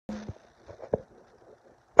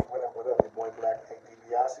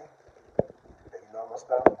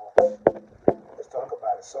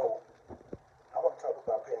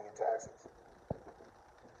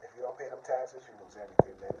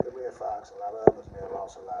others, man,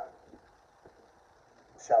 lost a lot.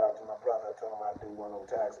 Shout out to my brother. I told him I'd do one on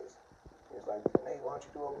taxes. He was like, hey, why don't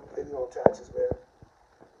you do a video on taxes, man?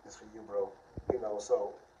 This for you, bro. You know,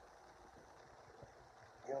 so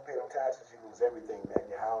you don't pay them taxes, you lose everything, man.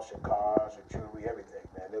 Your house, your cars, your jewelry, everything,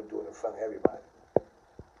 man. They'll do it in front of everybody.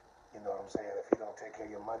 You know what I'm saying? If you don't take care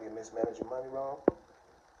of your money and mismanage your money wrong,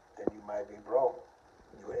 then you might be broke.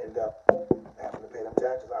 You will end up having to pay them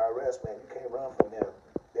taxes. IRS, man, you can't run from them.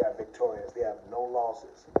 They are victorious. They have no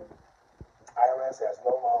losses. IRS has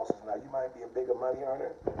no losses. Now, you might be a bigger money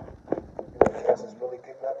earner. You know, Kansas is really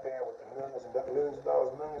getting up there with the millions and millions of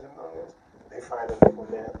dollars, millions and millions. They find them people,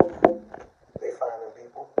 man. They find them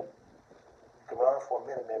people. You can run for a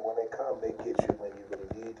minute, man. When they come, they get you when you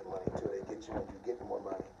really need the money, too. They get you when you get more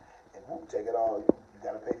money. And whoop, take it all. You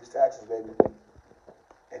got to pay these taxes, baby.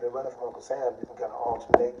 And then running from Uncle Sam, you can kind of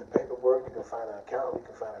alternate the paperwork. You can find an accountant. You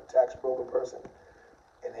can find a tax broker person.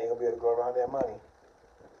 And they ain't going to be able to go around their money.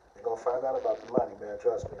 They're going to find out about the money, man.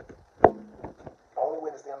 Trust me. The only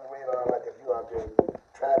way to stay on the radar, like if you out there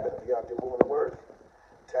trapping, if you out there moving to work,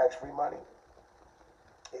 tax-free money,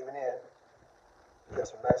 even then, you got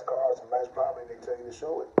some nice cars, some nice property, they tell you to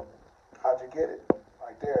show it. How'd you get it?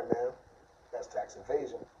 Right there, man. That's tax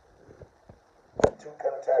evasion. Two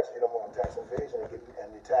kind of taxes you don't want: tax evasion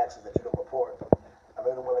and the taxes that you don't report. I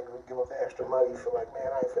mean, the one that give up the extra money, you feel like,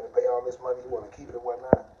 man, I ain't finna pay all this money, you want to keep it and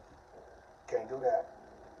whatnot. Can't do that.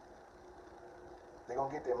 They're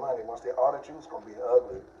gonna get their money. Once they audit you, it's gonna be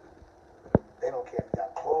ugly. They don't care if you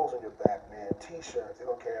got clothes on your back, man, t-shirts. They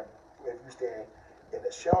don't care if you stay in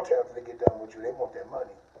the shelter after they get done with you. They want their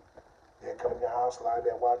money. They come in your house, slide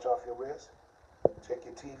that watch off your wrist, check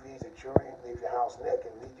your TVs, your jewelry, leave your house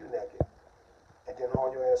naked, leave you naked, and then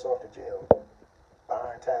haul your ass off to jail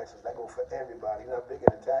behind taxes. That goes for everybody. You're not bigger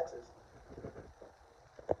than taxes.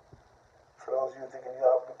 For those of you thinking you're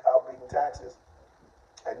out beating taxes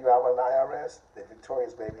and you outrun the IRS, they're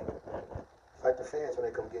victorious, baby. It's like the feds when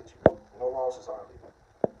they come get you. No losses hardly.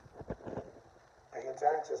 Pay your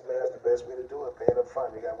taxes, man. That's the best way to do it. Pay it up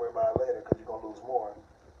front. You got to worry about it later because you're going to lose more.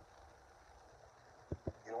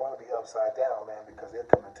 You don't want to be upside down, man, because they'll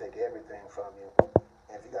come and take everything from you.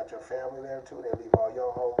 And if you got your family there, too, they'll leave all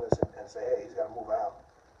your homeless and say, hey, he's got to move out.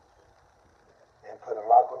 And put a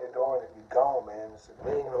lock on your door and you're gone, man. It's a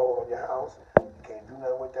lien hold on your house. You can't do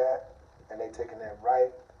nothing with that. And they taking that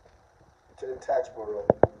right to the tax bureau.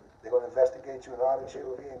 They're going to investigate you and audit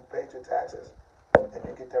you if you ain't paid your taxes. And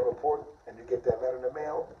you get that report and you get that letter in the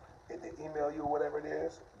mail. If they email you or whatever it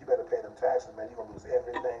is, you better pay them taxes, man. You're going to lose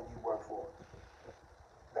everything you work for.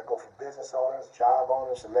 That go for business owners, job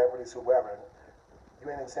owners, celebrities, whoever. You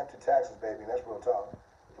ain't exempt to taxes, baby. That's real talk.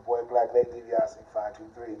 Your boy Black Nate DiBiase,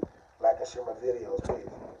 523. Like and share my videos. Peace.